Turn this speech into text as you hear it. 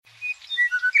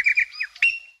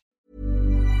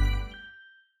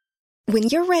When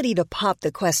you're ready to pop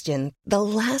the question, the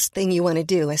last thing you want to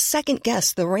do is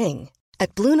second-guess the ring.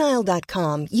 At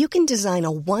BlueNile.com, you can design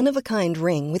a one-of-a-kind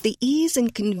ring with the ease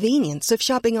and convenience of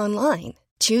shopping online.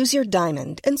 Choose your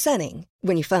diamond and setting.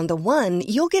 When you find the one,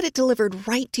 you'll get it delivered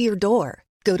right to your door.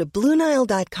 Go to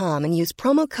BlueNile.com and use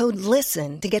promo code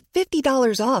LISTEN to get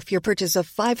 $50 off your purchase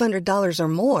of $500 or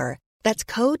more. That's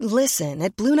code LISTEN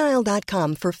at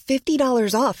BlueNile.com for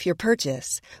 $50 off your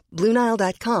purchase.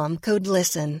 BlueNile.com, code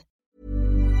LISTEN.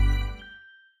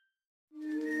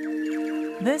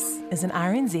 This is an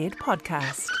RNZ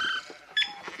podcast.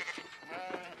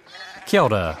 Kia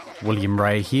ora, William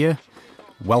Ray here.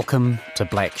 Welcome to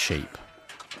Black Sheep.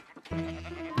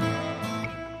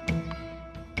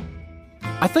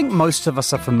 I think most of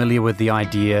us are familiar with the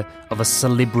idea of a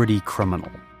celebrity criminal.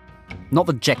 Not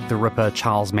the Jack the Ripper,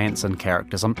 Charles Manson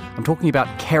characters. I'm talking about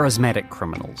charismatic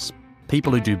criminals.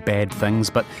 People who do bad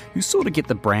things, but who sort of get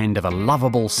the brand of a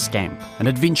lovable scamp, an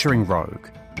adventuring rogue.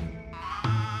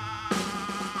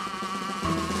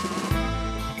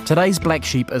 Today's Black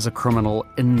Sheep is a criminal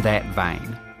in that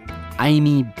vein.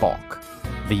 Amy Bock,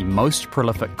 the most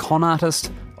prolific con artist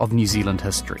of New Zealand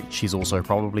history. She's also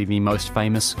probably the most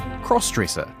famous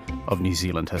crossdresser of New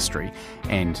Zealand history.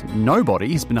 And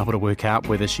nobody has been able to work out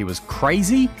whether she was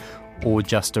crazy or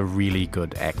just a really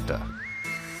good actor.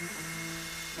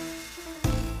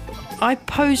 I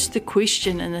posed the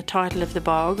question in the title of the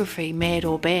biography, Mad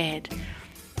or Bad,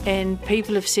 and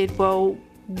people have said, well,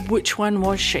 which one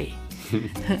was she?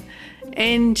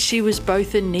 And she was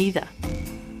both and neither.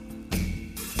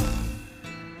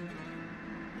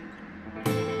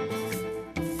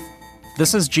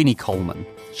 This is Jenny Coleman.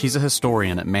 She's a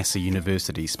historian at Massey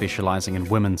University specialising in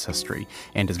women's history,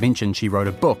 and as mentioned, she wrote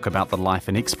a book about the life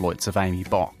and exploits of Amy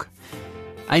Bock.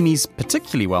 Amy's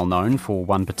particularly well known for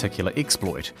one particular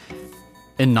exploit.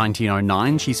 In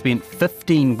 1909, she spent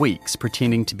 15 weeks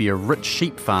pretending to be a rich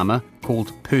sheep farmer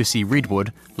called Percy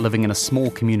Redwood, living in a small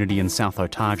community in South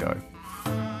Otago.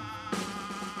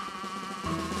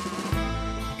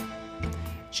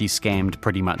 She scammed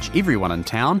pretty much everyone in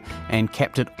town and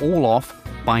capped it all off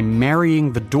by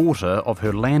marrying the daughter of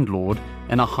her landlord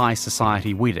in a high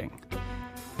society wedding.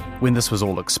 When this was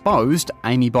all exposed,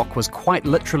 Amy Bock was quite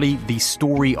literally the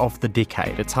story of the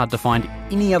decade. It's hard to find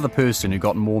any other person who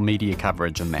got more media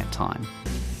coverage in that time.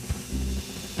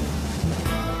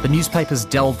 The newspapers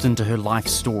delved into her life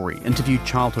story, interviewed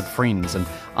childhood friends, and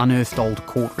unearthed old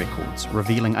court records,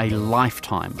 revealing a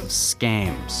lifetime of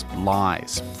scams,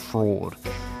 lies, fraud.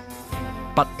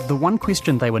 But the one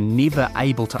question they were never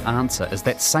able to answer is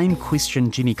that same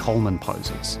question Jenny Coleman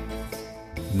poses.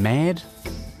 Mad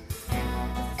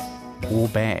or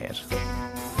bad?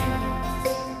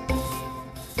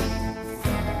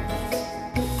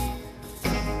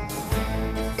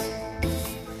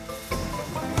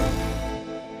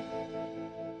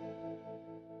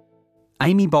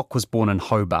 Amy Bock was born in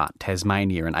Hobart,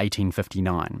 Tasmania in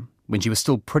 1859. When she was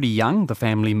still pretty young, the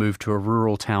family moved to a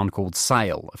rural town called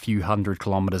Sale, a few hundred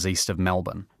kilometres east of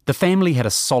Melbourne. The family had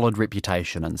a solid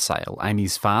reputation in Sale.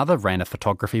 Amy's father ran a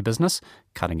photography business,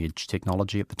 cutting-edge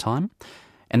technology at the time,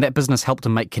 and that business helped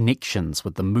him make connections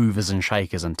with the movers and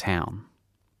shakers in town.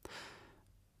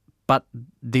 But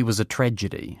there was a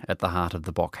tragedy at the heart of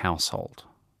the Bock household.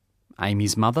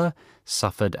 Amy's mother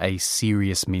suffered a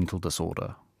serious mental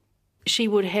disorder. She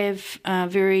would have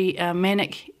very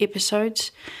manic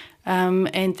episodes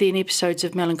and then episodes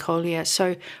of melancholia.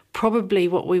 So probably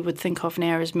what we would think of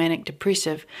now as manic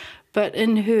depressive. But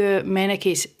in her manic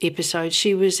episodes,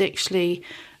 she was actually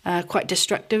quite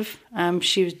destructive.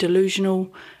 She was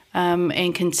delusional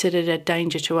and considered a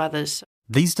danger to others.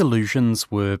 These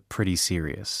delusions were pretty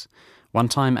serious. One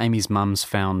time Amy's mum's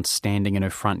found standing in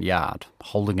her front yard,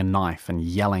 holding a knife and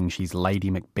yelling she's Lady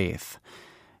Macbeth.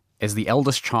 As the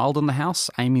eldest child in the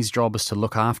house, Amy's job is to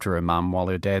look after her mum while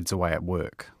her dad's away at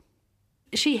work.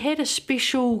 She had a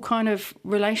special kind of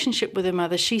relationship with her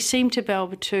mother. She seemed to be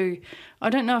able to, I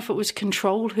don't know if it was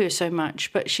controlled her so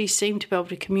much, but she seemed to be able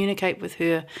to communicate with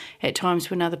her at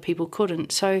times when other people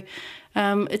couldn't. So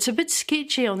it's a bit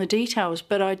sketchy on the details,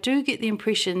 but I do get the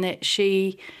impression that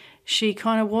she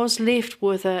kind of was left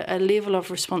with a level of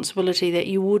responsibility that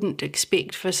you wouldn't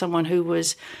expect for someone who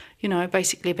was,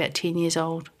 basically about 10 years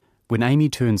old. When Amy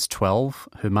turns 12,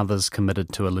 her mother's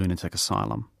committed to a lunatic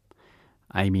asylum.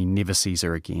 Amy never sees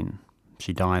her again.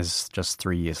 She dies just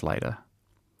 3 years later.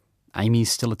 Amy's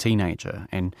still a teenager,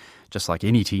 and just like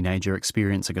any teenager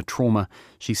experiencing a trauma,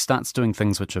 she starts doing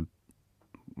things which are,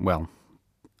 well,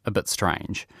 a bit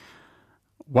strange.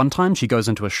 One time she goes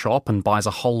into a shop and buys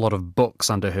a whole lot of books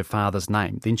under her father's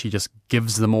name. Then she just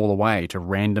gives them all away to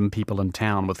random people in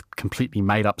town with completely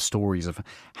made-up stories of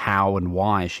how and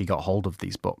why she got hold of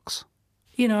these books.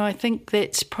 You know, I think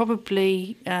that's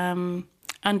probably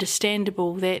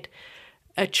understandable that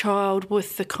a child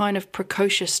with the kind of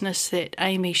precociousness that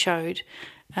Amy showed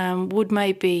would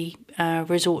maybe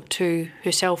resort to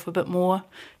herself a bit more,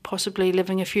 possibly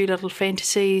living a few little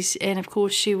fantasies. And of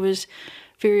course she was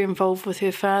very involved with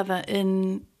her father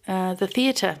in the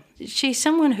theatre. She's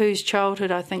someone whose childhood,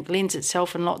 I think, lends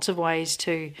itself in lots of ways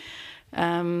to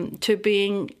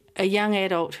being a young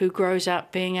adult who grows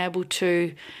up being able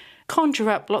to conjure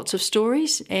up lots of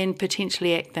stories and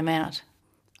potentially act them out.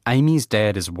 Amy's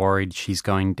dad is worried she's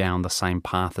going down the same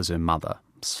path as her mother,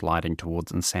 sliding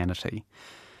towards insanity.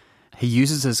 He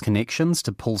uses his connections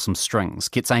to pull some strings,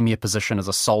 gets Amy a position as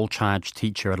a sole charge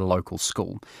teacher at a local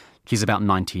school. She's about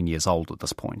 19 years old at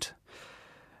this point.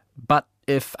 But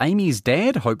if Amy's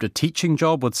dad hoped a teaching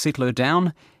job would settle her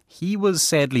down, he was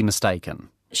sadly mistaken.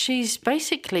 She's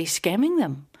basically scamming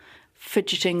them,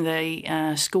 fidgeting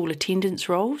the school attendance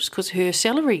roles, because her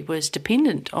salary was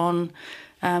dependent on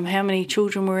how many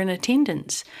children were in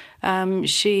attendance.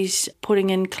 She's putting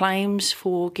in claims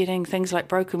for getting things like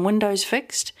broken windows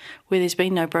fixed, where there's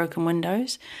been no broken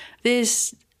windows.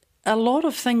 There's a lot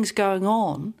of things going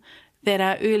on that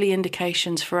are early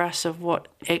indications for us of what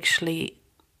actually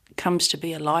comes to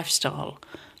be a lifestyle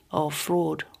of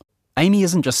fraud. Amy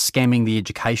isn't just scamming the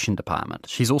education department.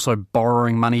 She's also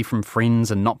borrowing money from friends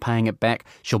and not paying it back.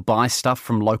 She'll buy stuff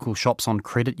from local shops on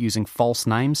credit using false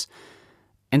names.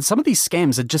 And some of these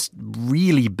scams are just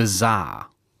really bizarre.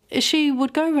 She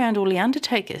would go around all the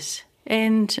undertakers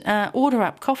and order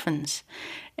up coffins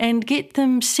and get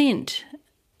them sent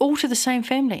all to the same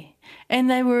family. And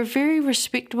they were a very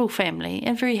respectable family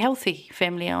and very healthy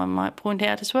family, I might point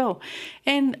out as well.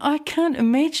 And I can't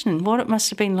imagine what it must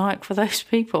have been like for those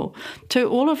people to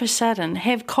all of a sudden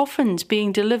have coffins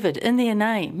being delivered in their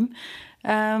name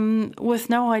with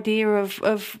no idea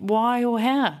of why or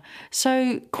how.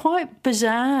 So quite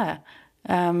bizarre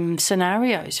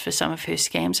scenarios for some of her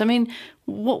scams. I mean,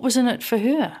 what was in it for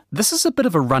her? This is a bit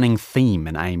of a running theme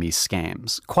in Amy's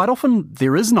scams. Quite often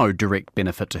there is no direct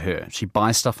benefit to her. She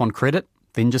buys stuff on credit,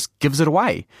 then just gives it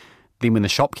away. Then when the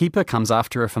shopkeeper comes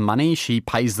after her for money, she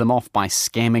pays them off by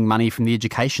scamming money from the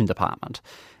education department.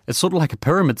 It's sort of like a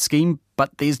pyramid scheme,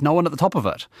 but there's no one at the top of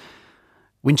it.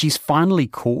 When she's finally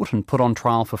caught and put on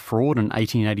trial for fraud in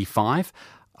 1885,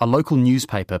 a local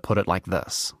newspaper put it like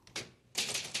this.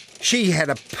 She had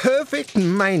a perfect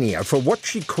mania for what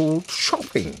she called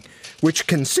shopping, which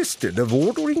consisted of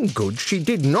ordering goods she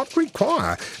did not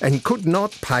require and could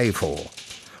not pay for.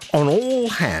 On all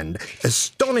hand,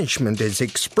 astonishment is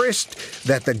expressed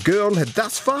that the girl had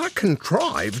thus far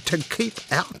contrived to keep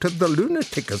out of the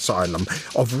lunatic asylum,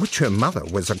 of which her mother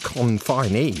was a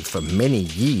confinee for many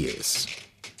years.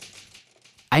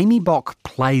 Amy Bock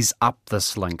plays up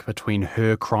this link between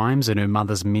her crimes and her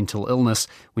mother's mental illness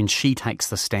when she takes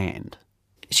the stand.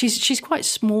 She's quite a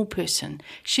small person.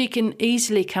 She can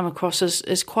easily come across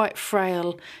as quite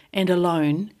frail and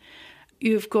alone.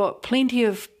 You've got plenty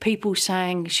of people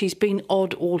saying she's been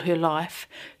odd all her life.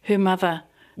 Her mother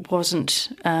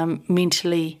wasn't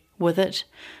mentally with it.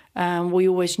 We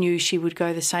always knew she would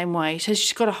go the same way. So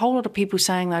she's got a whole lot of people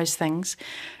saying those things.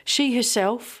 She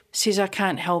herself says, I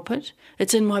can't help it.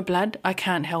 It's in my blood. I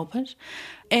can't help it.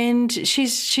 And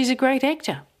she's a great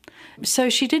actor.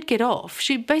 So she did get off.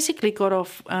 She basically got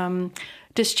off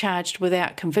discharged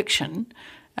without conviction.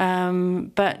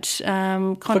 But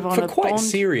kind of on for a quite bond.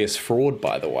 serious fraud,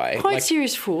 by the way. Quite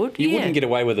serious fraud, You yeah. wouldn't get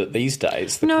away with it these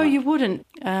days. No, you wouldn't.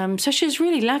 So she was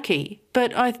really lucky.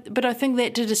 But I think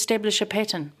that did establish a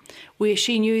pattern where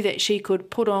she knew that she could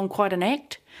put on quite an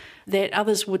act, that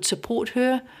others would support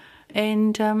her,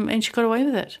 and she got away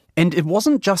with it. And it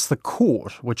wasn't just the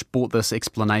court which brought this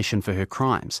explanation for her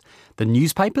crimes. The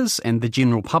newspapers and the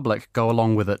general public go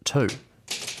along with it too.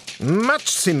 Much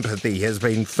sympathy has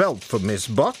been felt for Miss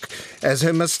Bock, as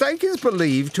her mistake is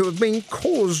believed to have been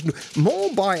caused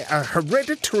more by a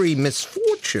hereditary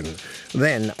misfortune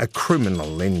than a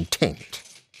criminal intent.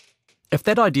 If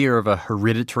that idea of a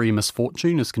hereditary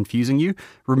misfortune is confusing you,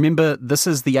 remember this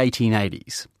is the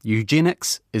 1880s.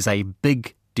 Eugenics is a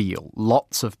big deal.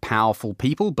 Lots of powerful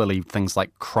people believed things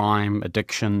like crime,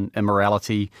 addiction,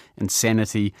 immorality,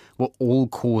 insanity were all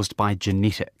caused by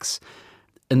genetics.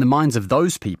 In the minds of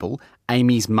those people,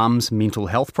 Amy's mum's mental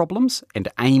health problems and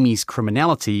Amy's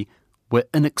criminality were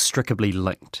inextricably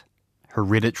linked.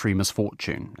 Hereditary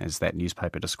misfortune, as that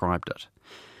newspaper described it.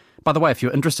 By the way, if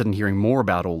you're interested in hearing more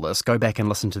about all this, go back and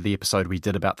listen to the episode we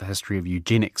did about the history of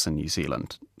eugenics in New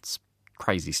Zealand. It's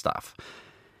crazy stuff.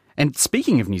 And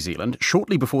speaking of New Zealand,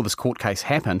 shortly before this court case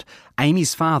happened,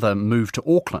 Amy's father moved to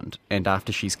Auckland, and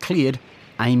after she's cleared,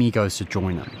 Amy goes to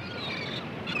join him.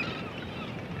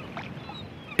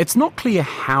 It's not clear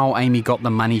how Amy got the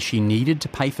money she needed to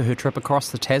pay for her trip across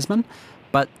the Tasman,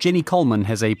 but Jenny Coleman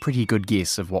has a pretty good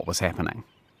guess of what was happening.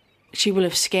 She will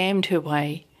have scammed her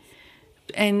way.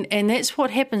 And that's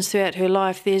what happens throughout her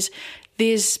life.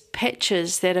 There's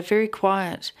patches that are very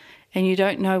quiet and you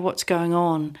don't know what's going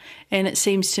on. And it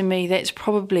seems to me that's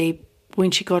probably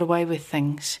when she got away with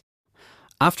things.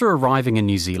 After arriving in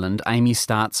New Zealand, Amy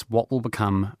starts what will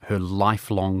become her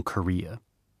lifelong career,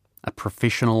 a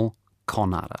professional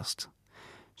con artist.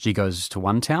 She goes to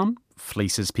one town,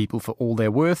 fleeces people for all they're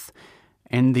worth,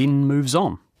 and then moves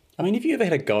on. I mean, have you ever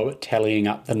had a go at tallying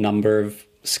up the number of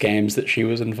scams that she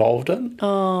was involved in?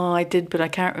 Oh, I did, but I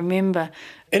can't remember.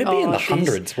 It'd be in the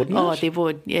hundreds, wouldn't it? Oh, there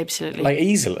would, yeah, absolutely. Like,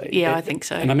 easily. Yeah, I think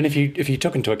so. And I mean, if you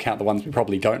took into account the ones we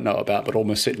probably don't know about, but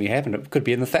almost certainly haven't, it could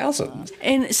be in the thousands.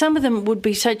 And some of them would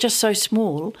be just so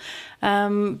small,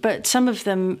 but some of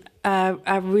them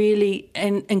are really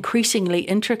increasingly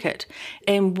intricate.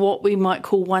 And what we might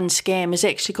call one scam has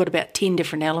actually got about 10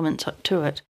 different elements to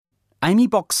it. Amy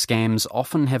Bock's scams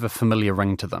often have a familiar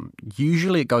ring to them.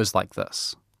 Usually it goes like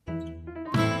this.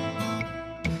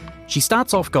 She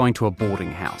starts off going to a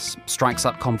boarding house, strikes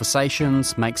up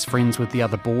conversations, makes friends with the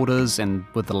other boarders and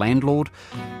with the landlord.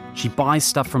 She buys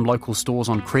stuff from local stores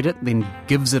on credit, then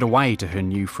gives it away to her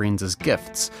new friends as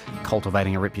gifts,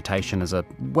 cultivating a reputation as a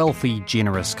wealthy,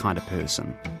 generous kind of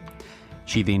person.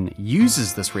 She then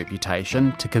uses this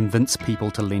reputation to convince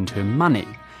people to lend her money,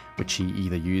 which she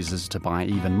either uses to buy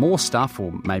even more stuff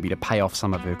or maybe to pay off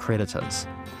some of her creditors.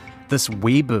 This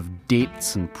web of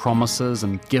debts and promises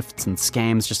and gifts and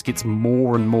scams just gets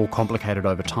more and more complicated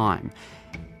over time.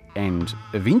 And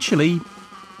eventually,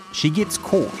 she gets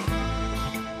caught.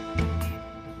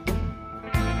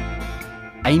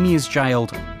 Amy is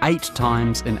jailed 8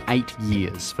 times in 8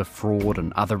 years for fraud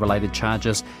and other related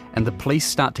charges, and the police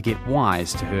start to get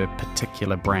wise to her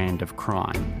particular brand of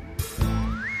crime.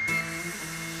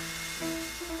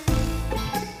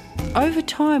 Over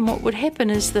time, what would happen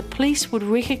is the police would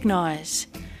recognise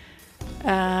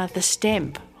the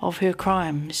stamp of her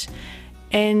crimes,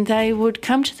 and they would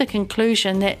come to the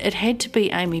conclusion that it had to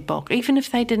be Amy Bock, even if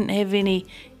they didn't have any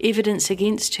evidence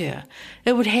against her.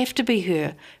 It would have to be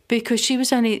her, because she was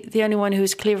the only one who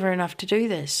was clever enough to do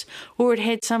this, or it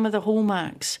had some of the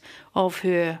hallmarks of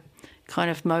her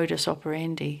kind of modus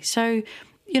operandi. So,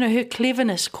 you know, her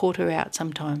cleverness caught her out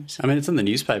sometimes. I mean, it's in the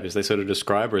newspapers. They sort of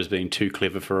describe her as being too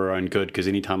clever for her own good, because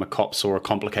anytime a cop saw a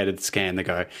complicated scam, they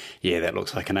go, yeah, that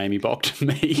looks like an Amy Bock to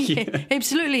me. Yeah,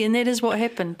 absolutely, and that is what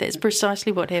happened. That's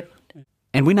precisely what happened.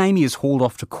 And when Amy is hauled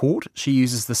off to court, she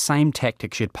uses the same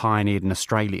tactic she had pioneered in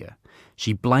Australia.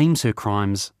 She blames her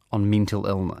crimes on mental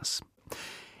illness.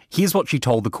 Here's what she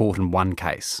told the court in one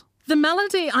case. The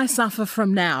malady I suffer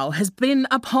from now has been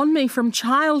upon me from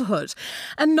childhood,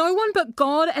 and no one but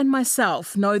God and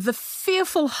myself know the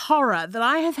fearful horror that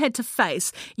I have had to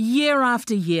face year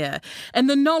after year, and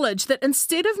the knowledge that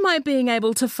instead of my being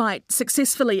able to fight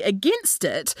successfully against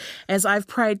it, as I've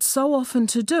prayed so often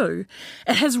to do,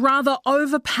 it has rather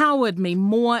overpowered me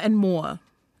more and more.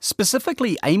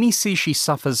 Specifically, Amy says she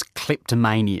suffers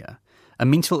kleptomania, a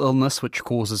mental illness which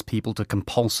causes people to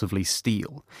compulsively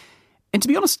steal. And to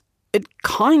be honest, it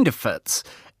kind of fits.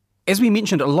 As we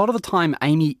mentioned, a lot of the time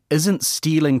Amy isn't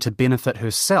stealing to benefit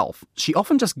herself. She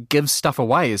often just gives stuff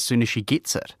away as soon as she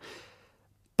gets it.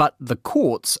 But the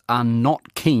courts are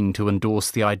not keen to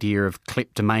endorse the idea of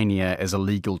kleptomania as a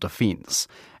legal defence.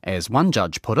 As one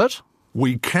judge put it,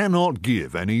 "We cannot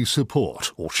give any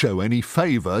support or show any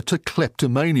favour to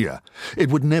kleptomania. It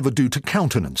would never do to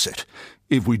countenance it.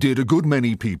 If we did, a good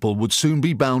many people would soon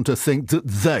be bound to think that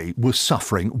they were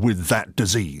suffering with that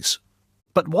disease."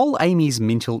 But while Amy's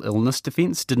mental illness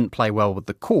defence didn't play well with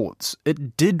the courts,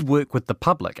 it did work with the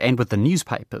public and with the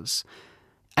newspapers.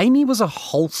 Amy was a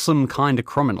wholesome kind of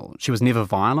criminal. She was never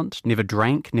violent, never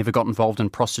drank, never got involved in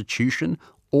prostitution,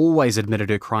 always admitted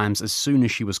her crimes as soon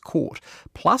as she was caught.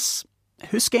 Plus,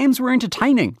 her scams were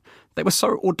entertaining. They were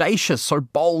so audacious, so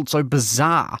bold, so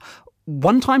bizarre.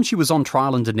 One time she was on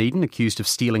trial in Dunedin accused of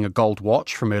stealing a gold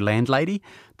watch from her landlady.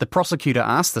 The prosecutor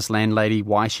asked this landlady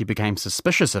why she became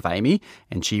suspicious of Amy,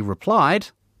 and she replied,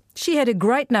 "She had a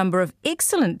great number of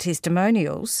excellent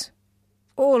testimonials,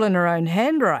 all in her own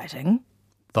handwriting."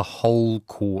 The whole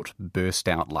court burst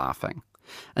out laughing.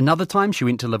 Another time she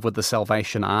went to live with the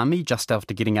Salvation Army just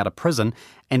after getting out of prison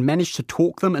and managed to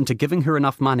talk them into giving her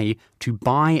enough money to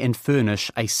buy and furnish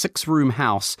a 6-room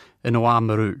house in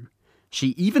Oamaru. She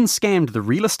even scammed the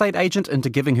real estate agent into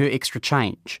giving her extra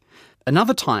change.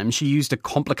 Another time she used a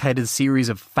complicated series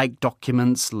of fake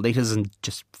documents, letters and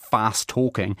just fast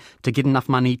talking to get enough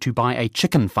money to buy a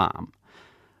chicken farm.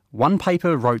 One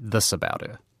paper wrote this about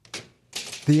her.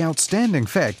 The outstanding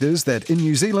fact is that in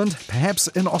New Zealand, perhaps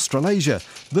in Australasia,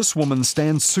 this woman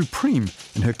stands supreme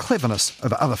in her cleverness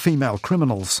over other female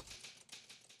criminals.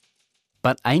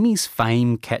 But Amy's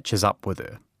fame catches up with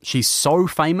her. She's so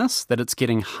famous that it's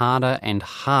getting harder and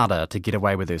harder to get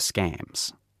away with her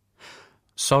scams.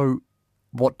 So,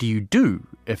 what do you do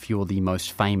if you're the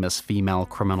most famous female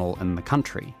criminal in the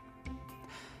country?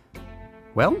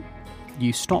 Well,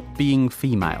 you stop being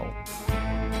female.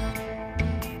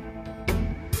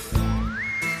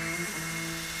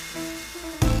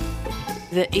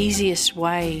 The easiest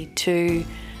way to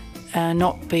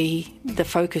not be the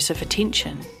focus of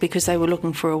attention, because they were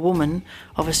looking for a woman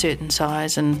of a certain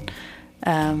size and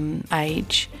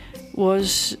age,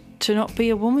 was to not be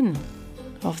a woman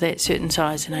of that certain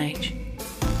size and age.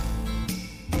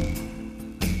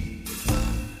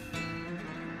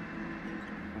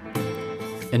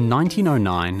 In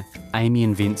 1909, Amy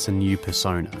invents a new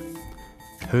persona.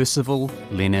 Percival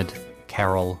Leonard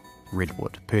Carroll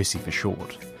Redwood, Percy for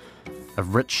short, a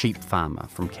rich sheep farmer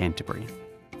from Canterbury.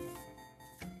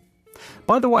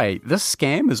 By the way, this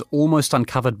scam is almost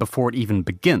uncovered before it even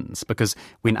begins, because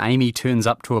when Amy turns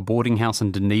up to a boarding house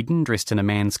in Dunedin dressed in a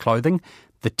man's clothing,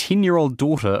 the 10-year-old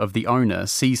daughter of the owner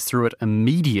sees through it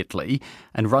immediately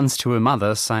and runs to her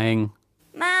mother saying,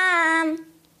 "Mum!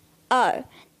 Oh,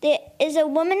 there is a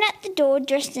woman at the door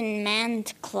dressed in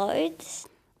man's clothes."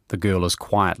 The girl is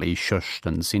quietly shushed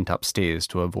and sent upstairs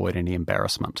to avoid any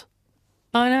embarrassment.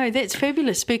 I know, that's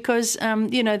fabulous because,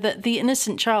 the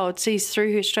innocent child sees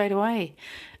through her straight away.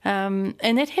 And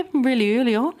that happened really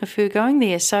early on of her going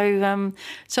there. So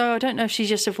I don't know if she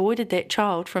just avoided that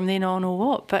child from then on or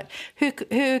what, but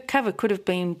her cover could have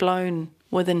been blown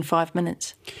within 5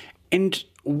 minutes. And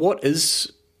what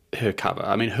is her cover?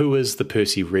 I mean, who is the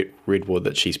Percy Redwood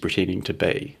that she's pretending to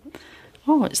be?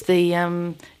 Oh, it's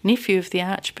the nephew of the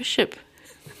Archbishop,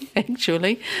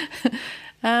 actually.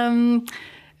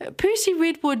 Percy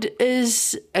Redwood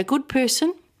is a good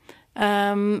person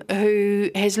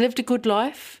who has lived a good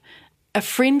life, a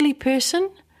friendly person,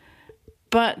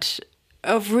 but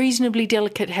of reasonably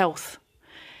delicate health.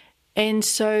 And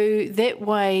so that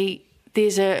way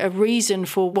there's a reason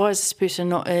for why is this person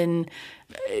not in,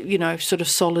 sort of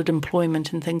solid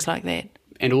employment and things like that.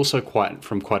 And also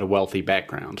from quite a wealthy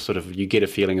background. Sort of, you get a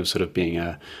feeling of sort of being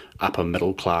a upper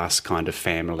middle class kind of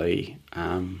family.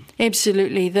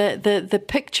 Absolutely. The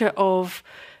picture of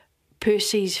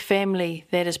Percy's family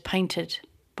that is painted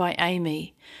by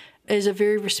Amy is a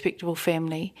very respectable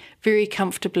family, very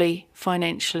comfortably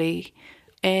financially,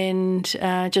 and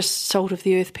just salt of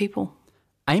the earth people.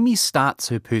 Amy starts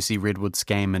her Percy Redwood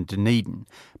scam in Dunedin,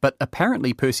 but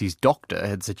apparently Percy's doctor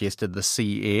had suggested the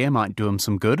sea air might do him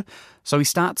some good, so he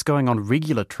starts going on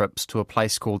regular trips to a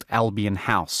place called Albion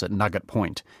House at Nugget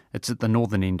Point. It's at the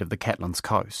northern end of the Catlins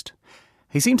coast.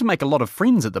 He seemed to make a lot of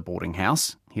friends at the boarding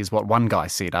house. Here's what one guy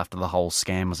said after the whole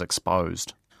scam was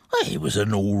exposed. He was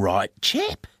an all-right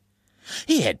chap.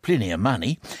 He had plenty of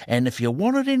money, and if you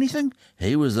wanted anything,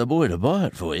 he was the boy to buy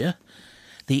it for you.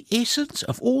 The essence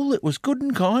of all that was good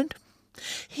and kind.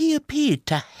 He appeared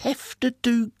to have to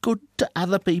do good to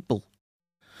other people.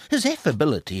 His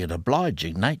affability and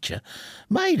obliging nature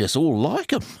made us all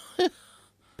like him.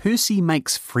 Percy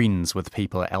makes friends with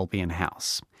people at Albion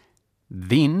House.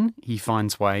 Then he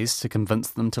finds ways to convince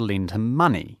them to lend him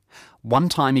money. One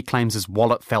time he claims his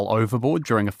wallet fell overboard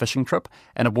during a fishing trip,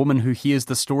 and a woman who hears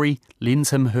the story lends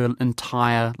him her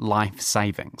entire life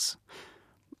savings.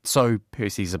 So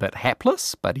Percy's a bit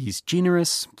hapless, but he's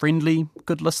generous, friendly,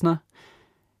 good listener.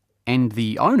 And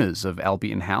the owners of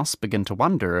Albion House begin to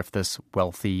wonder if this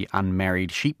wealthy,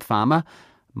 unmarried sheep farmer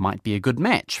might be a good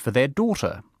match for their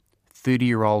daughter,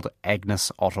 30-year-old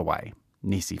Agnes Ottaway,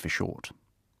 Nessie for short.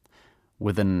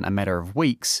 Within a matter of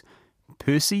weeks,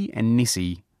 Percy and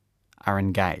Nessie are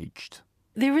engaged.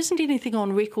 There isn't anything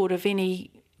on record of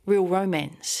any real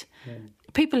romance. Yeah.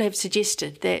 People have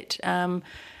suggested that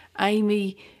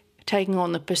Amy taking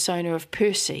on the persona of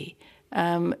Percy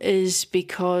is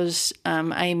because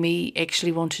Amy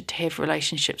actually wanted to have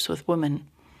relationships with women.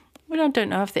 Well, I don't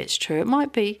know if that's true. It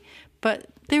might be, but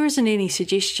there isn't any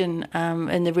suggestion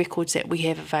in the records that we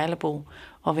have available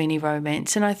of any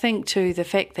romance. And I think, too, the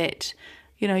fact that,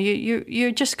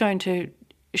 you're just going to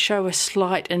show a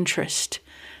slight interest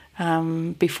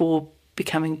before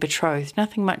becoming betrothed.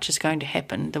 Nothing much is going to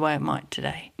happen the way it might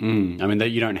today. I mean,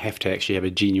 you don't have to actually have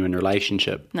a genuine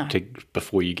relationship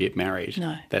before you get married.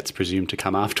 No. That's presumed to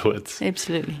come afterwards.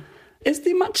 Absolutely. Is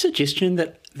there much suggestion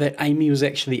that Amy was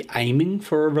actually aiming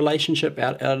for a relationship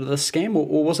out of the scam,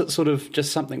 or was it sort of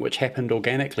just something which happened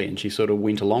organically and she sort of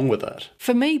went along with it?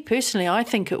 For me personally, I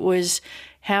think it was,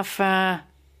 how far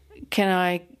can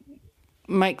I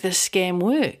make this scam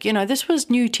work? You know, this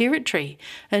was new territory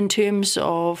in terms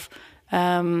of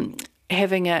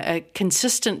having a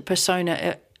consistent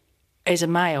persona as a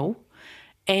male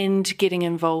and getting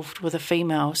involved with a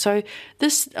female. So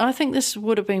I think this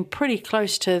would have been pretty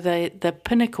close to the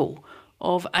pinnacle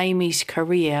of Amy's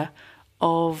career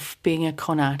of being a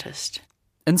con artist.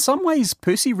 In some ways,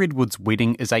 Percy Redwood's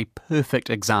wedding is a perfect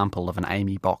example of an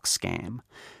Amy Box scam.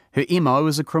 Her MO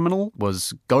as a criminal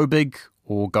was go big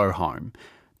or go home.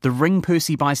 The ring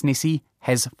Percy buys Nessie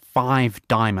has 5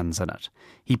 diamonds in it.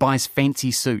 He buys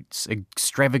fancy suits,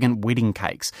 extravagant wedding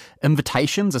cakes.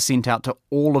 Invitations are sent out to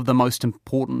all of the most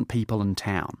important people in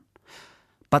town.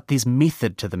 But there's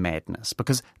method to the madness,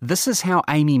 because this is how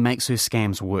Amy makes her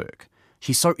scams work.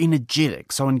 She's so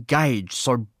energetic, so engaged,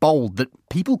 so bold that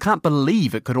people can't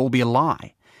believe it could all be a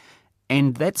lie.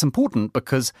 And that's important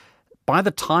because by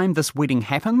the time this wedding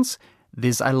happens,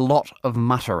 there's a lot of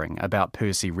muttering about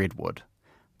Percy Redwood.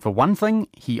 For one thing,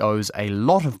 he owes a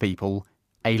lot of people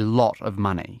a lot of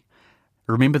money.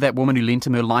 Remember that woman who lent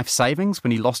him her life savings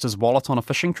when he lost his wallet on a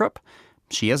fishing trip?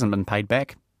 She hasn't been paid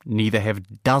back. Neither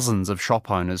have dozens of shop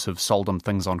owners who've sold him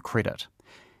things on credit.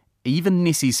 Even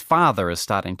Nessie's father is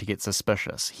starting to get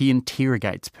suspicious. He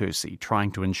interrogates Percy,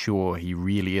 trying to ensure he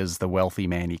really is the wealthy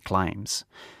man he claims.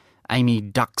 Amy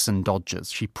ducks and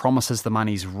dodges. She promises the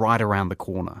money's right around the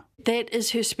corner. That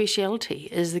is her speciality,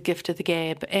 is the gift of the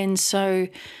gab. And so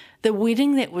the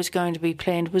wedding that was going to be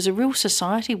planned was a real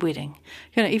society wedding.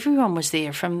 You know, everyone was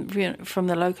there, from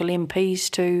the local MPs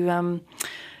to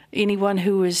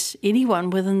anyone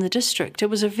within the district. It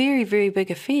was a very, very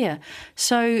big affair.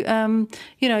 So,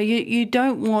 you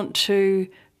don't want to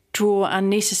draw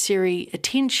unnecessary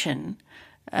attention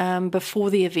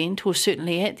before the event, or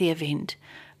certainly at the event.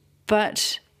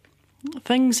 But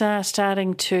things are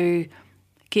starting to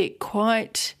get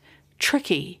quite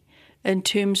tricky in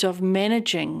terms of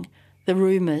managing the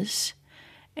rumours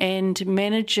and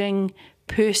managing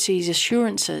Percy's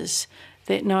assurances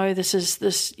that no, this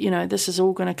is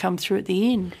all going to come through at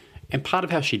the end. And part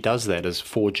of how she does that is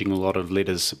forging a lot of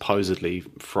letters supposedly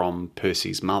from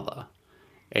Percy's mother,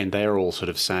 and they're all sort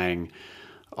of saying,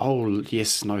 "Oh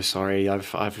yes, no, sorry,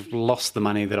 I've lost the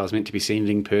money that I was meant to be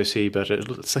sending Percy, but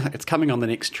it's coming on the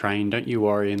next train. Don't you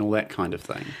worry," and all that kind of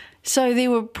thing. So there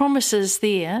were promises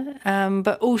there,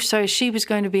 but also she was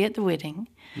going to be at the wedding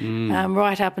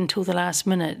right up until the last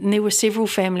minute. And there were several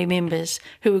family members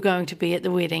who were going to be at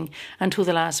the wedding until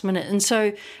the last minute. And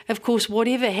so, of course,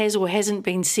 whatever has or hasn't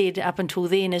been said up until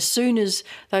then, as soon as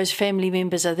those family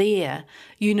members are there,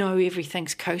 you know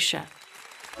everything's kosher.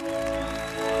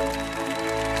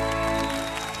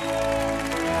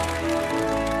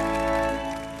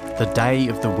 The day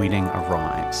of the wedding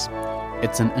arrives.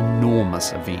 It's an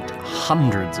enormous event.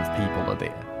 Hundreds of people are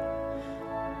there.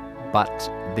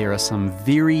 But there are some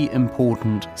very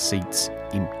important seats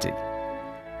empty.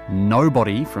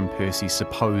 Nobody from Percy's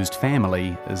supposed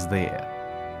family is there.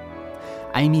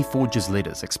 Amy forges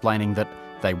letters explaining that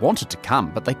they wanted to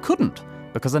come, but they couldn't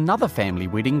because another family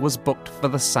wedding was booked for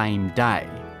the same day.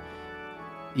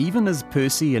 Even as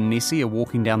Percy and Nessie are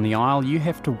walking down the aisle, you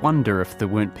have to wonder if there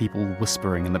weren't people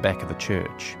whispering in the back of the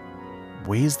church.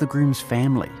 Where's the groom's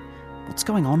family? What's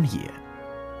going on here?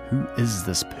 Who is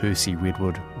this Percy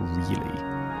Redwood really?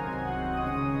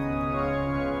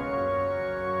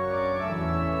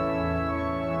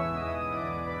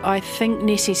 I think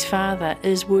Nessie's father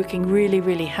is working really,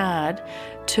 really hard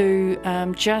to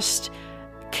just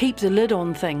keep the lid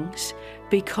on things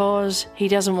because he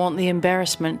doesn't want the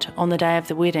embarrassment on the day of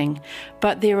the wedding.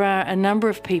 But there are a number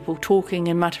of people talking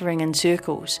and muttering in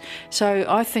circles. So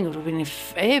I think it would have been a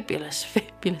fabulous,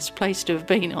 fabulous place to have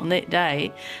been on that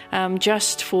day,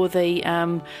 just for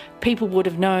the people would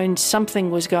have known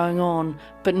something was going on,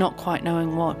 but not quite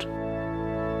knowing what.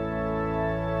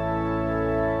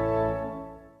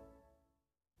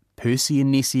 Percy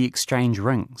and Nessie exchange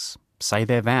rings, say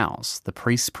their vows. The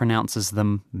priest pronounces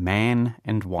them man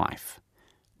and wife.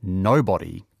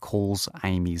 Nobody calls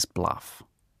Amy's bluff.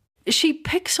 She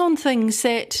picks on things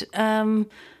that, in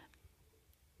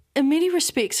many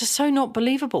respects, are so not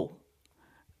believable.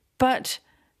 But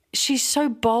she's so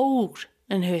bold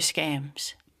in her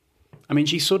scams. I mean,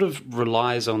 she sort of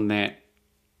relies on that,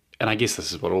 and I guess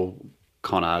this is what all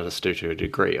con artist do to a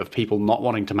degree, of people not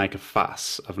wanting to make a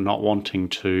fuss, of not wanting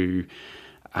to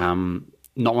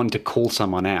call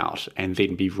someone out and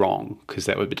then be wrong, because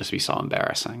that would just be so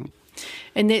embarrassing.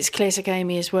 And that's classic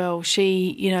Amy as well.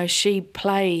 She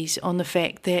plays on the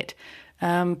fact that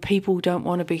people don't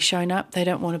want to be shown up, they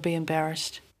don't want to be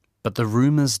embarrassed. But the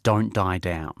rumours don't die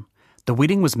down. The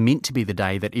wedding was meant to be the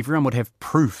day that everyone would have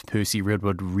proof Percy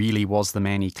Redwood really was the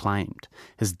man he claimed.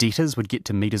 His debtors would get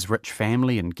to meet his rich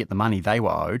family and get the money they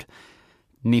were owed.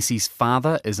 Nessie's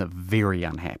father is very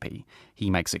unhappy.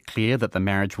 He makes it clear that the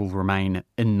marriage will remain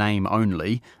in name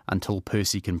only until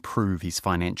Percy can prove he's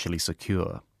financially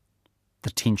secure. The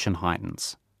tension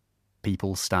heightens.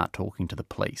 People start talking to the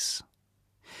police.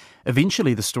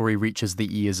 Eventually, the story reaches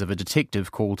the ears of a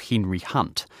detective called Henry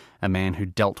Hunt, a man who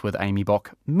dealt with Amy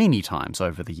Bock many times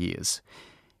over the years.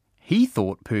 He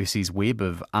thought Percy's web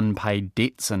of unpaid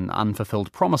debts and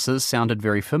unfulfilled promises sounded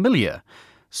very familiar,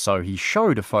 so he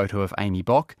showed a photo of Amy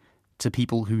Bock to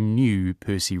people who knew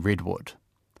Percy Redwood.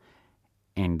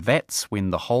 And that's when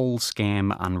the whole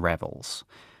scam unravels.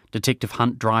 Detective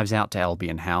Hunt drives out to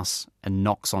Albion House and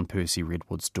knocks on Percy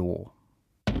Redwood's door.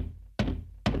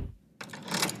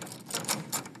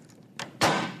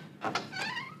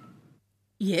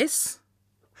 Yes?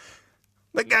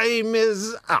 The game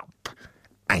is up,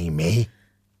 Amy.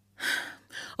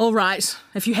 All right.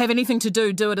 If you have anything to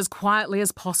do, do it as quietly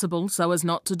as possible so as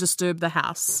not to disturb the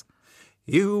house.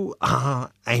 You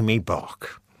are Amy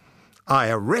Bock. I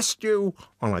arrest you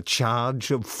on a charge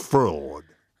of fraud.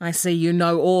 I see you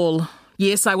know all.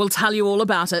 Yes, I will tell you all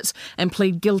about it and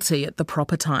plead guilty at the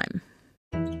proper time.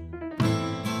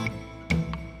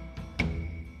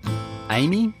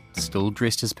 Amy, still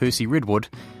dressed as Percy Redwood,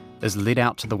 is led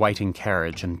out to the waiting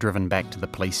carriage and driven back to the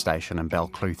police station in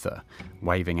Balclutha,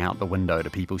 waving out the window to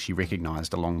people she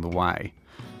recognised along the way.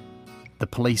 The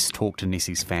police talk to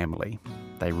Nessie's family.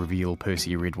 They reveal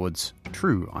Percy Redwood's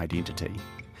true identity.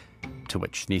 To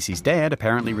which Nessie's dad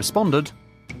apparently responded,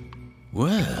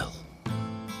 "Well,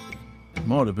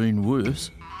 might have been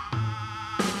worse."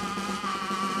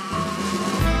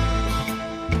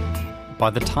 By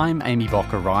the time Amy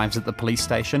Bock arrives at the police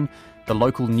station, the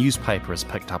local newspaper has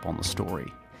picked up on the story.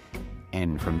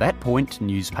 And from that point,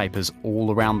 newspapers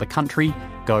all around the country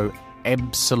go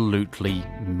absolutely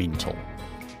mental.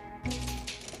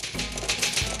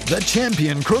 The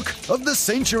champion crook of the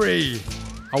century.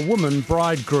 A woman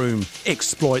bridegroom,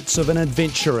 exploits of an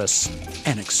adventuress,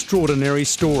 an extraordinary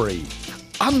story.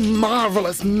 A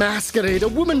marvellous masquerade, a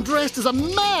woman dressed as a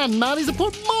man, marries a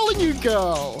Port Molyneux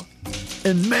girl.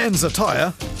 In man's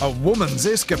attire, a woman's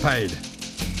escapade.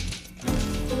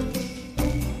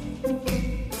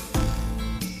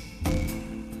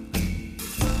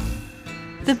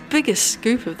 The biggest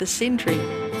scoop of the century.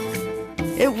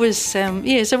 It was, so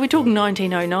we're talking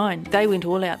 1909. They went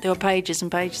all out. There were pages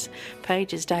and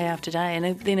pages day after day.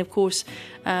 And then, of course,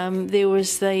 there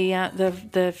was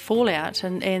the fallout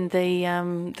and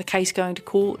the case going to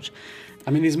court. I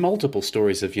mean, there's multiple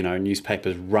stories of,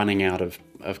 newspapers running out of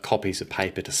copies of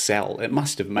paper to sell. It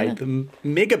must have made them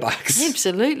megabucks.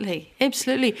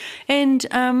 Absolutely. And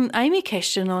Amy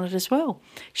cashed in on it as well.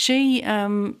 She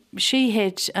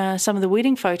had some of the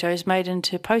wedding photos made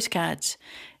into postcards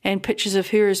and pictures of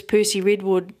her as Percy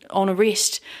Redwood on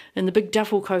arrest in the big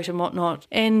duffel coat and whatnot,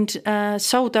 and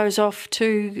sold those off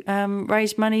to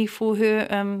raise money for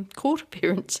her court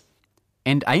appearance.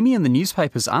 And Amy and the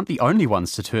newspapers aren't the only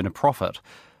ones to turn a profit.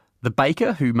 The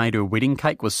baker who made her wedding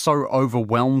cake was so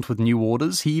overwhelmed with new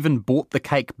orders, he even bought the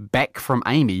cake back from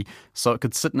Amy so it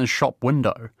could sit in his shop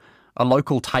window. A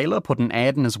local tailor put an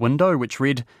ad in his window which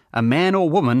read, "A man or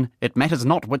woman, it matters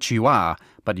not which you are,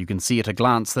 but you can see at a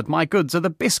glance that my goods are the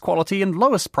best quality and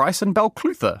lowest price in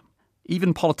Balclutha."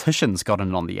 Even politicians got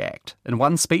in on the act. In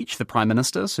one speech, the Prime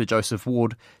Minister, Sir Joseph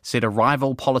Ward, said a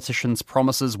rival politician's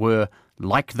promises were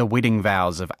like the wedding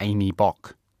vows of Amy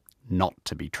Bock, not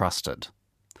to be trusted.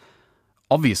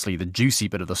 Obviously, the juicy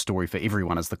bit of the story for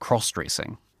everyone is the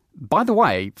cross-dressing. By the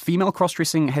way, female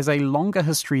cross-dressing has a longer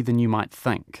history than you might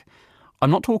think.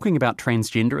 I'm not talking about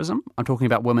transgenderism, I'm talking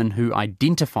about women who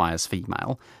identify as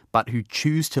female, but who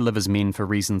choose to live as men for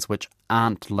reasons which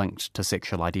aren't linked to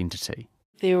sexual identity.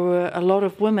 There were a lot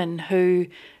of women who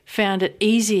found it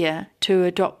easier to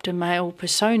adopt a male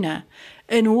persona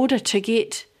in order to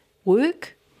get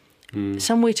work,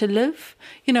 somewhere to live.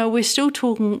 We're still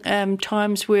talking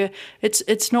times where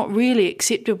it's not really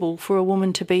acceptable for a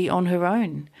woman to be on her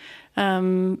own,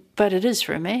 but it is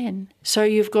for a man. So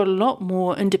you've got a lot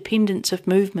more independence of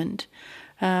movement,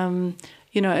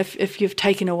 if you've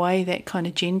taken away that kind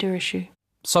of gender issue.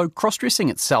 So cross-dressing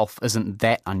itself isn't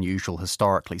that unusual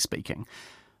historically speaking.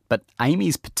 But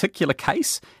Amy's particular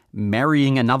case,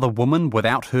 marrying another woman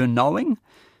without her knowing,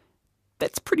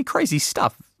 that's pretty crazy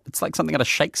stuff. It's like something out of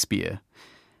Shakespeare.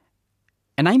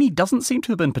 And Amy doesn't seem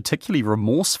to have been particularly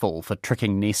remorseful for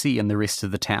tricking Nessie and the rest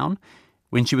of the town.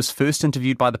 When she was first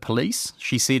interviewed by the police,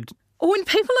 she said, "When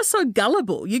people are so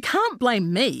gullible, you can't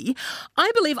blame me.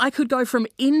 I believe I could go from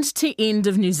end to end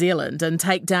of New Zealand and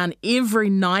take down every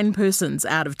 9 persons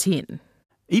out of 10.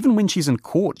 Even when she's in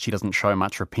court, she doesn't show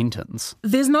much repentance.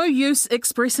 There's no use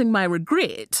expressing my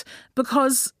regret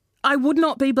because I would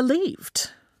not be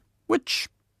believed. Which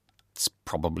is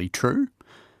probably true.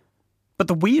 But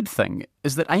the weird thing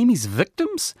is that Amy's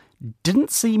victims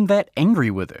didn't seem that angry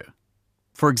with her.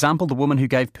 For example, the woman who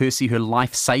gave Percy her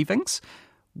life savings,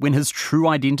 when his true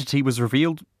identity was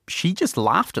revealed, she just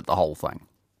laughed at the whole thing.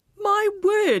 My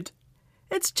word,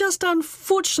 it's just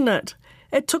unfortunate.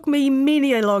 It took me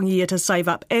many a long year to save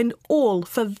up, and all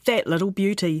for that little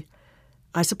beauty.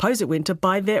 I suppose it went to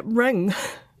buy that ring.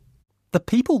 The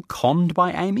people conned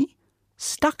by Amy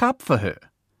stuck up for her.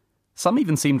 Some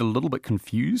even seemed a little bit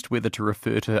confused whether to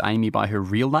refer to Amy by her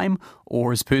real name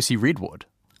or as Percy Redwood.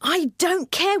 I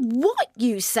don't care what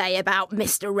you say about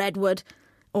Mr. Redwood,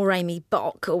 or Amy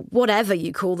Bock, or whatever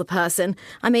you call the person.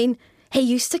 I mean, he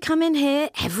used to come in here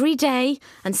every day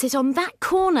and sit on that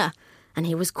corner, and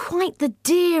he was quite the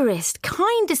dearest,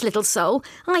 kindest little soul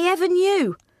I ever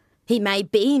knew. He may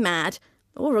be mad,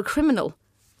 or a criminal.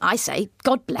 I say,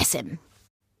 God bless him.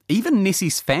 Even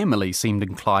Nessie's family seemed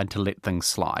inclined to let things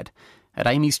slide. At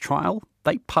Amy's trial,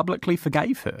 they publicly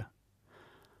forgave her.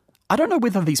 I don't know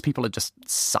whether these people are just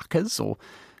suckers, or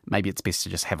maybe it's best to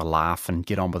just have a laugh and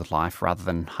get on with life rather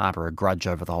than harbour a grudge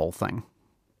over the whole thing.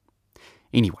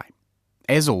 Anyway,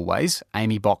 as always,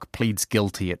 Amy Bock pleads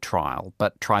guilty at trial,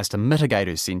 but tries to mitigate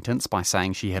her sentence by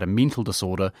saying she had a mental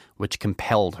disorder which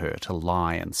compelled her to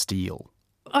lie and steal.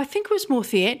 I think it was more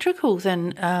theatrical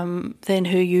than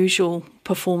her usual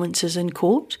performances in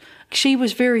court. She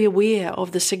was very aware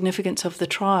of the significance of the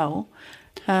trial.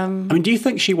 Do you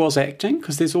think she was acting?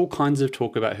 Because there's all kinds of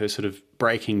talk about her sort of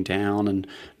breaking down and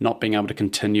not being able to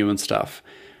continue and stuff.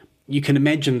 You can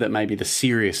imagine that maybe the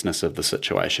seriousness of the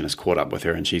situation has caught up with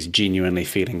her and she's genuinely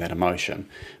feeling that emotion.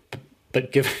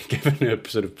 But given her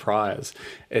sort of priors,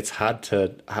 it's hard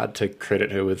to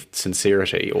credit her with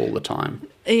sincerity all the time.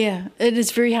 Yeah, it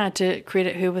is very hard to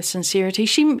credit her with sincerity.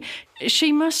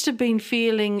 She must have been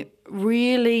feeling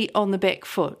really on the back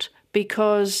foot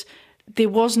because there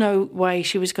was no way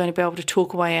she was going to be able to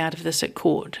talk her way out of this at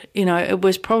court. You know, it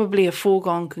was probably a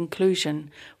foregone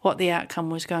conclusion what the outcome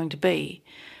was going to be.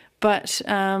 But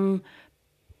that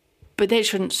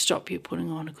shouldn't stop you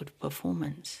putting on a good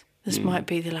performance. This might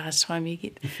be the last time you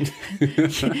get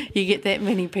you get that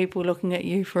many people looking at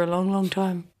you for a long, long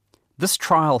time. This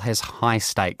trial has high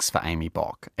stakes for Amy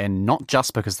Bock, and not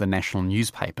just because the national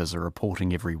newspapers are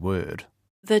reporting every word.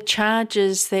 The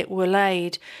charges that were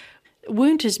laid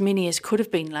weren't as many as could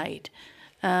have been laid,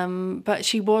 but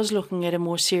she was looking at a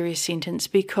more serious sentence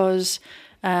because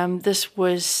this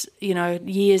was,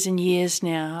 years and years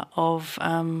now of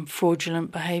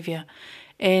fraudulent behaviour,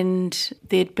 and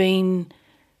there'd been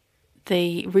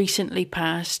the recently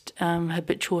passed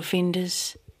Habitual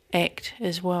Offenders Act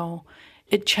as well.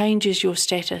 It changes your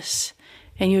status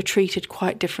and you're treated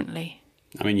quite differently.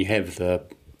 I mean, you have the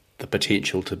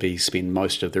potential to spend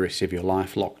most of the rest of your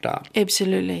life locked up.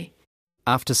 Absolutely.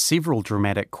 After several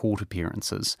dramatic court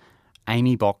appearances,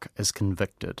 Amy Bock is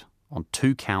convicted on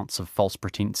 2 counts of false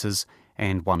pretences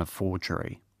and 1 of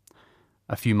forgery.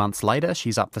 A few months later,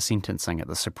 she's up for sentencing at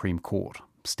the Supreme Court,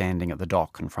 standing at the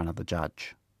dock in front of the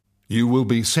judge. You will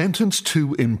be sentenced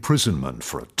to imprisonment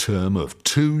for a term of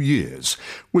 2 years,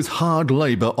 with hard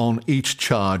labour on each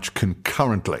charge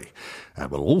concurrently,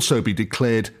 and will also be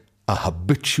declared a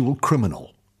habitual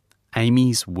criminal.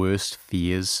 Amy's worst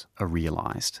fears are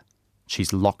realised.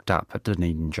 She's locked up at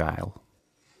Dunedin Jail.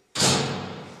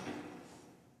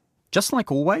 Just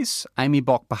like always, Amy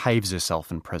Bock behaves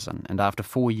herself in prison, and after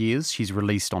 4 years, she's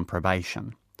released on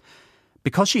probation.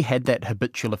 Because she had that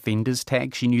habitual offenders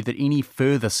tag, she knew that any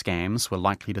further scams were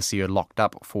likely to see her locked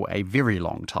up for a very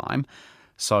long time,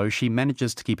 so she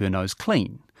manages to keep her nose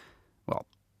clean. Well,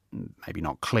 maybe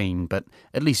not clean, but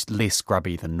at least less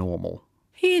grubby than normal.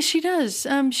 Yeah, she does.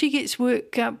 She gets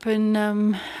work up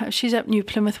in, she's up New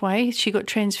Plymouth Way. She got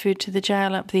transferred to the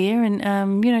jail up there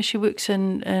and, she works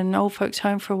in an old folks'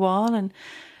 home for a while.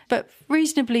 But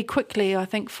reasonably quickly, I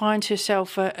think, finds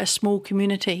herself a small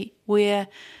community where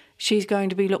she's going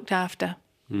to be looked after,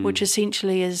 which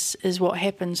essentially is what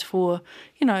happens for,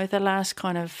 the last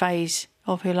kind of phase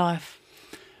of her life.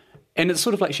 And it's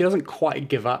sort of like she doesn't quite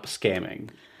give up scamming.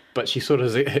 But she sort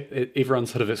of, everyone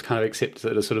sort of kind of accepts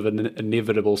it as sort of an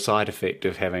inevitable side effect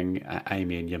of having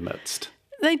Amy in your midst.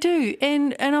 They do,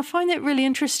 and I find that really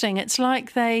interesting. It's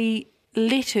like they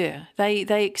let her,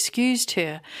 they excused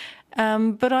her.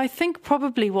 But I think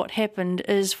probably what happened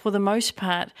is, for the most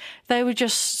part, they were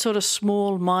just sort of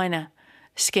small, minor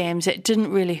scams that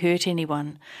didn't really hurt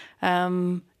anyone.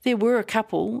 There were a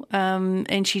couple,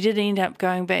 and she did end up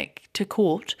going back to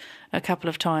court a couple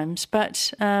of times.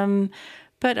 But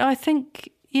I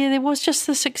think, there was just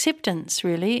this acceptance,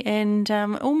 really, and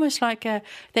almost like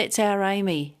that's our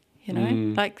Amy.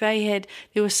 Like there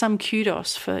was some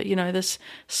kudos for, this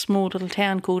small little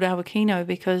town called Awakino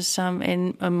because,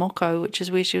 and Moko, which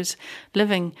is where she was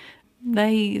living,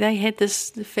 they had this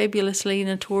fabulously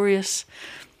notorious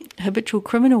habitual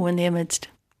criminal in their midst.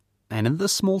 And in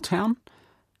this small town,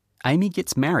 Amy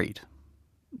gets married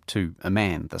to a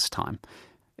man this time.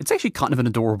 It's actually kind of an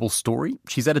adorable story.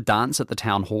 She's at a dance at the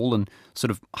town hall and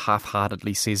sort of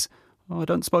half-heartedly says, "Oh, I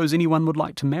don't suppose anyone would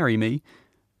like to marry me."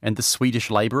 And the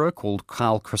Swedish labourer called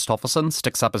Carl Kristofferson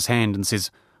sticks up his hand and says,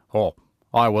 "Oh,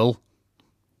 I will."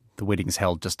 The wedding's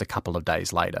held just a couple of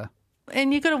days later.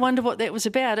 And you've got to wonder what that was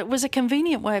about. It was a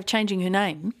convenient way of changing her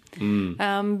name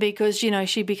because,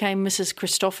 she became Mrs.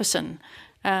 Kristofferson.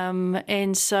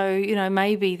 And so,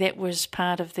 maybe that was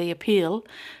part of the appeal.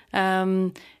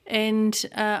 And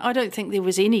I don't think there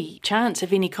was any chance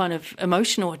of any kind of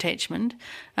emotional attachment.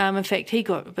 In fact, he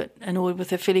got a bit annoyed with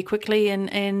her fairly quickly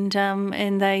and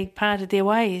they parted their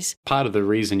ways. Part of the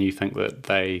reason you think that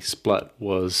they split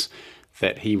was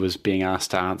that he was being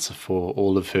asked to answer for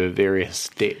all of her various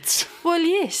debts. Well,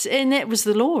 yes, and that was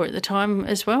the law at the time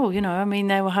as well.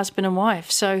 They were husband and wife,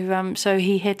 so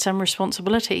he had some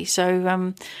responsibility.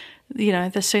 So,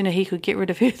 the sooner he could get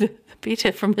rid of her, the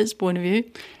better from his point of view.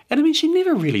 And she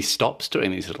never really stops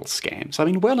doing these little scams.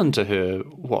 Well into her,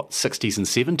 60s and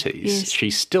 70s, yes.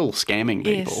 She's still scamming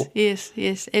people. Yes,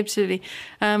 absolutely.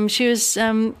 She was,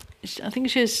 I think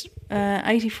she was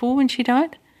 84 when she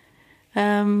died.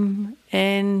 And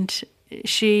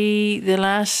the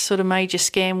last sort of major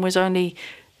scam was only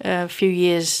a few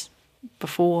years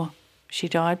before she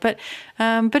died. But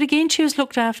again, she was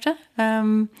looked after.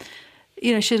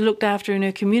 She was looked after in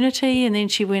her community, and then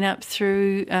she went up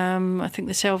through, I think,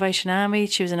 the Salvation Army.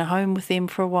 She was in a home with them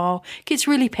for a while. Gets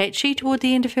really patchy toward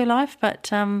the end of her life,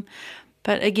 but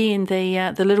again,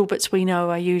 the little bits we know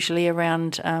are usually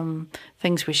around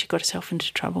things where she got herself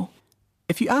into trouble.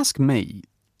 If you ask me,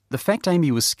 the fact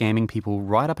Amy was scamming people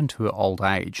right up into her old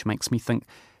age makes me think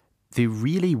there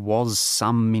really was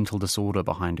some mental disorder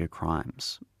behind her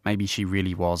crimes. Maybe she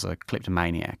really was a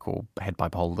kleptomaniac or had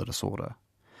bipolar disorder.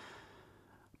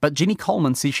 But Jenny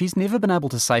Coleman says she's never been able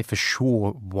to say for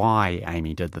sure why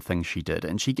Amy did the things she did,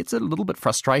 and she gets a little bit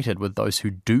frustrated with those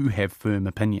who do have firm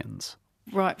opinions.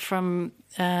 Right from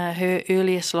her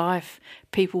earliest life,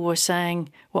 people were saying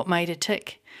what made her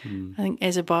tick. I think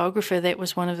as a biographer, that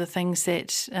was one of the things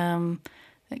that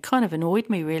kind of annoyed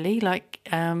me, really.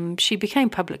 She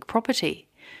became public property.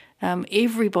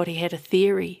 Everybody had a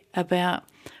theory about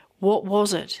what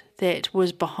was it that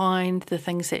was behind the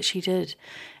things that she did.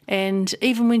 And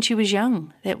even when she was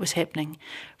young, that was happening.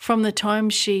 From the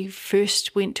time she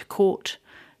first went to court,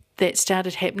 that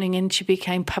started happening, and she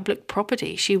became public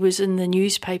property. She was in the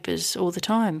newspapers all the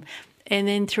time. And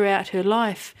then throughout her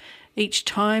life, each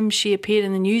time she appeared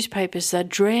in the newspapers, they'd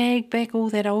drag back all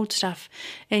that old stuff.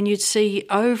 And you'd see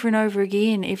over and over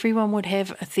again, everyone would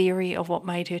have a theory of what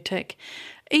made her tick.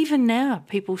 Even now,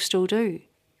 people still do.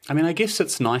 I guess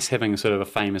it's nice having sort of a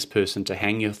famous person to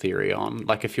hang your theory on.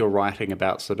 Like if you're writing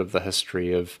about sort of the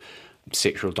history of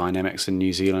sexual dynamics in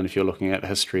New Zealand, if you're looking at the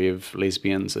history of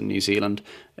lesbians in New Zealand,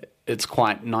 it's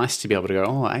quite nice to be able to go,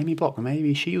 oh, Amy Block,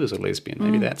 maybe she was a lesbian.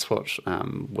 Maybe that's what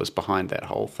was behind that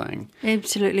whole thing.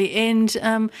 Absolutely. And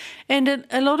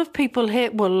a lot of people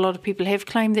have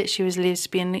claimed that she was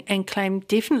lesbian and claimed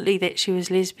definitely that she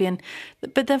was lesbian,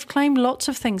 but they've claimed lots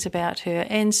of things about her.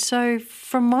 And so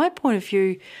from my point of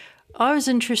view, I was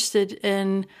interested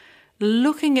in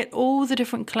looking at all the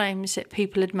different claims that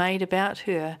people had made about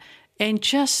her and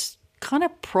just kind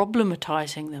of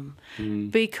problematising them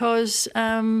because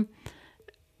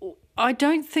I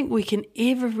don't think we can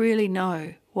ever really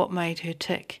know what made her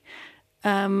tick.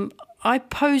 I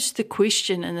posed the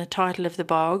question in the title of the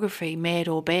biography, Mad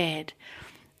or Bad,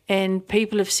 and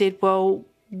people have said, well,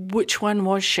 which one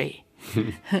was she?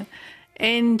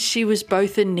 And she was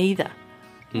both and neither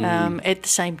at the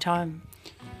same time.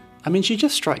 She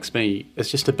just strikes me as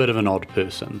just a bit of an odd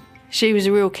person. She was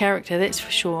a real character, that's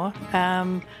for sure.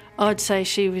 I'd say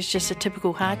she was just a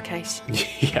typical hard case.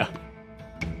 Yeah.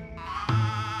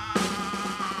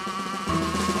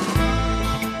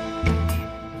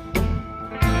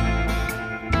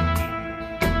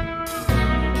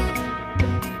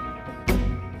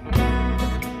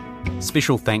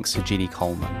 Special thanks to Jenny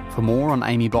Coleman. For more on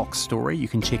Amy Bock's story, you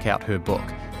can check out her book,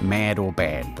 Mad or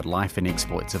Bad, The Life and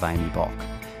Exploits of Amy Bock.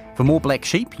 For more Black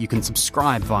Sheep, you can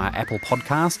subscribe via Apple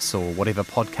Podcasts or whatever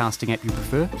podcasting app you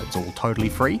prefer. It's all totally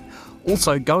free.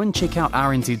 Also, go and check out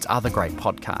RNZ's other great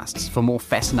podcasts. For more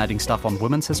fascinating stuff on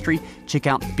women's history, check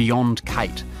out Beyond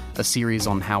Kate, a series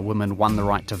on how women won the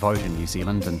right to vote in New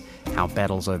Zealand and how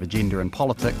battles over gender and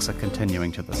politics are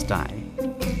continuing to this day.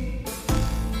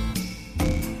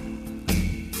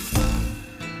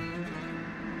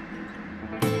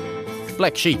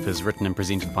 Black Sheep is written and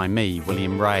presented by me,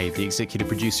 William Ray. The executive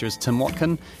producer is Tim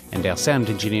Watkin, and our sound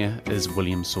engineer is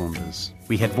William Saunders.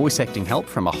 We had voice acting help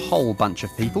from a whole bunch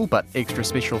of people, but extra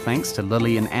special thanks to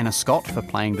Lily and Anna Scott for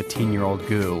playing the 10-year-old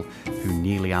girl who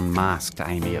nearly unmasked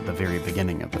Amy at the very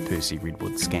beginning of the Percy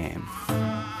Redwood scam.